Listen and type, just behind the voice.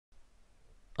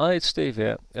Hi, it's Steve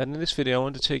here, and in this video I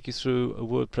want to take you through a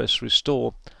WordPress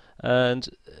restore, and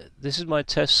this is my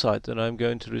test site that I'm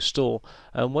going to restore.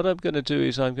 And what I'm going to do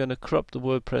is I'm going to corrupt the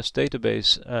WordPress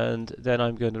database, and then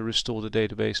I'm going to restore the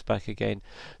database back again.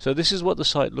 So this is what the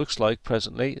site looks like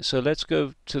presently. So let's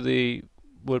go to the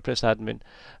WordPress admin,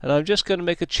 and I'm just going to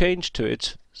make a change to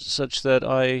it such that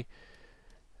I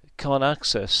can't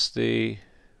access the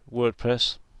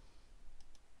WordPress.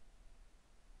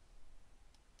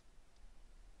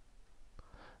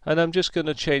 And I'm just going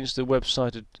to change the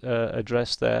website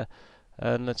address there,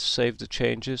 and let's save the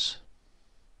changes.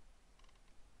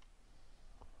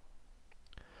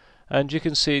 And you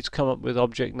can see it's come up with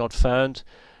object not found.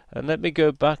 And let me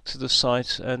go back to the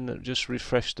site and just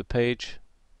refresh the page.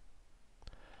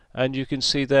 And you can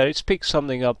see there it's picked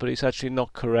something up, but it's actually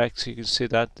not correct. So you can see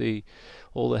that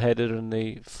all the header and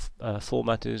the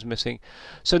format is missing.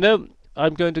 So now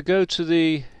I'm going to go to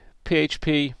the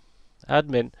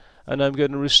PHPMYadmin, and I'm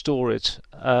going to restore it.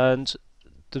 And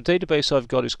the database I've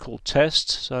got is called test,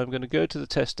 so I'm going to go to the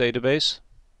test database,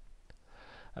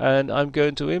 and I'm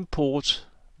going to import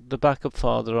the backup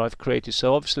file that I've created.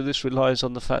 So obviously this relies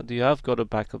on the fact that you have got a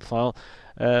backup file,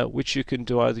 which you can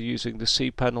do either using the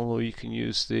cPanel or you can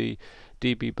use the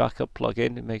DB backup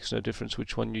plugin. It makes no difference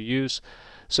which one you use.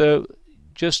 So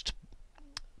just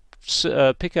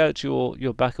pick out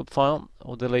your backup file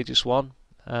or the latest one,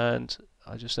 and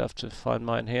I just have to find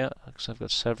mine here because I've got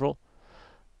several,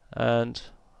 and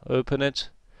open it,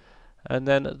 and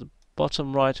then at the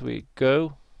bottom right we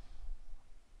go.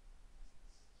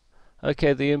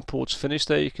 Okay, the import's finished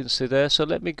there, you can see there. So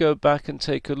let me go back and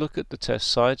take a look at the test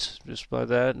site just by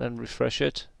there and then refresh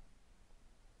it,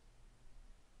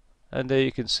 and there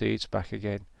you can see it's back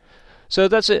again. So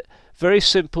that's it. Very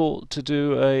simple to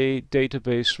do a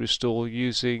database restore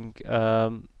using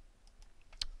a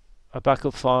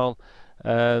backup file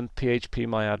and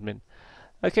PHPMYadmin.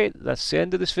 Okay, that's the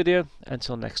end of this video.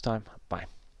 Until next time, bye.